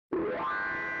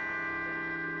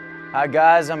Hi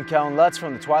guys, I'm Kellan Lutz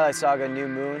from the Twilight Saga New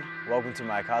Moon. Welcome to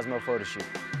my Cosmo photo shoot.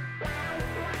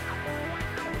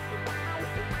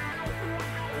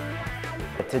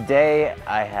 Today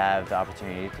I have the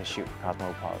opportunity to shoot for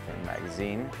Cosmopolitan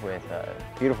Magazine with a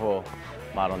beautiful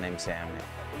model named Sam.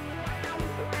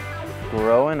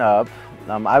 Growing up,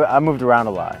 I moved around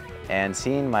a lot, and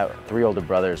seeing my 3 older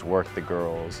brothers work the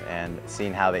girls and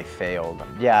seeing how they failed.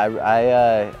 Yeah,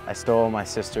 I stole my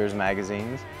sister's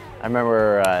magazines. I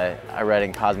remember I read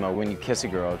in Cosmo, when you kiss a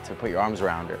girl, to put your arms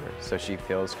around her so she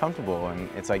feels comfortable, and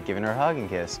it's like giving her a hug and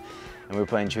kiss. And we were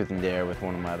playing Truth and Dare with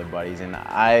one of my other buddies, and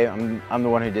I'm the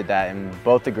one who did that, and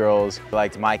both the girls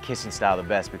liked my kissing style the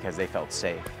best because they felt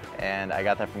safe. And I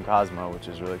got that from Cosmo, which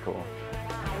was really cool.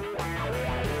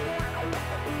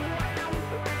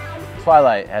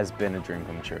 Twilight has been a dream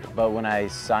come true, but when I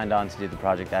signed on to do the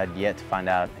project, I had yet to find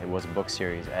out it was a book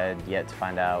series. I had yet to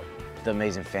find out the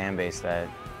amazing fan base that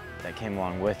came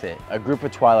along with it. A group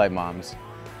of Twilight moms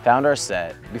found our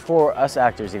set before us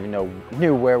actors even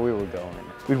knew where we were going.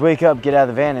 We'd wake up, get out of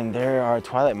the van, and there are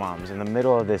Twilight moms in the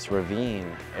middle of this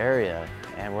ravine area.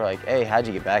 And we're like, A, how'd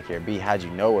you get back here? B, how'd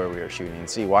you know where we were shooting? And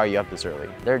C, why are you up this early?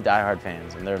 They're diehard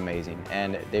fans, and they're amazing.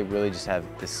 And they really just have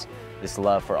this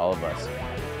love for all of us.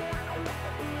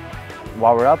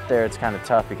 While we're up there, it's kind of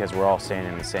tough because we're all staying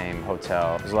in the same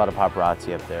hotel. There's a lot of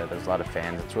paparazzi up there. There's a lot of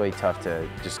fans. It's really tough to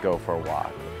just go for a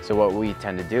walk. So what we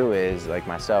tend to do is, like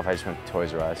myself, I just went to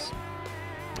Toys R Us,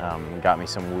 got me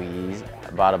some Wii's,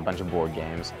 I bought a bunch of board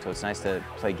games. So it's nice to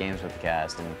play games with the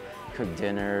cast and cook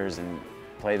dinners and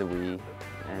play the Wii.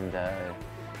 And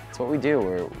it's what we do.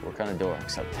 We're kind of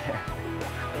dorks up there.